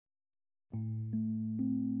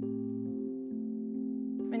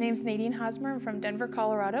name's Nadine I'm from Denver,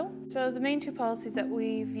 Colorado. So the main two policies that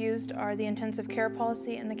we've used are the intensive care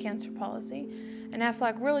policy and the cancer policy. And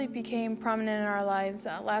Aflac really became prominent in our lives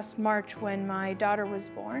last March when my daughter was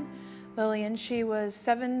born, Lillian. She was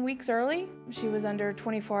 7 weeks early. She was under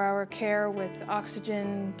 24-hour care with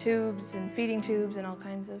oxygen tubes and feeding tubes and all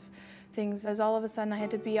kinds of things. As all of a sudden I had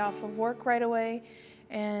to be off of work right away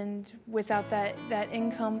and without that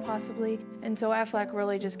income possibly. And so Aflac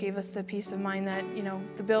really just gave us the peace of mind that, you know,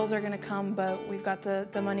 the bills are gonna come, but we've got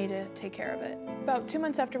the money to take care of it. About 2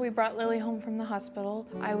 months after we brought Lily home from the hospital,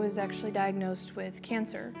 I was actually diagnosed with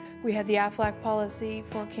cancer. We had the Aflac policy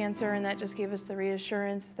for cancer, and that just gave us the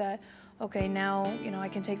reassurance that, okay, now, you know, I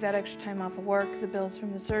can take that extra time off of work, the bills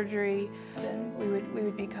from the surgery, then we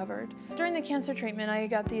would be covered. During the cancer treatment, I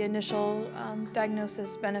got the initial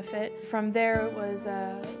diagnosis benefit. From there, it was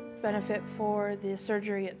a benefit for the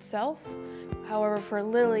surgery itself. However, for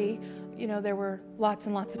Lily, you know, there were lots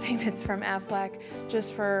and lots of payments from Aflac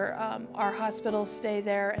just for our hospital stay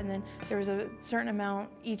there, and then there was a certain amount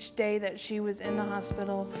each day that she was in the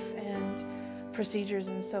hospital and procedures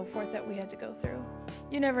and so forth that we had to go through.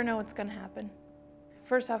 You never know what's going to happen.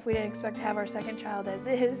 First off, we didn't expect to have our second child as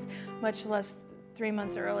is, much less 3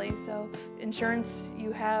 months early. So insurance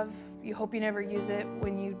you have, you hope you never use it.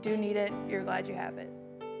 When you do need it, you're glad you have it.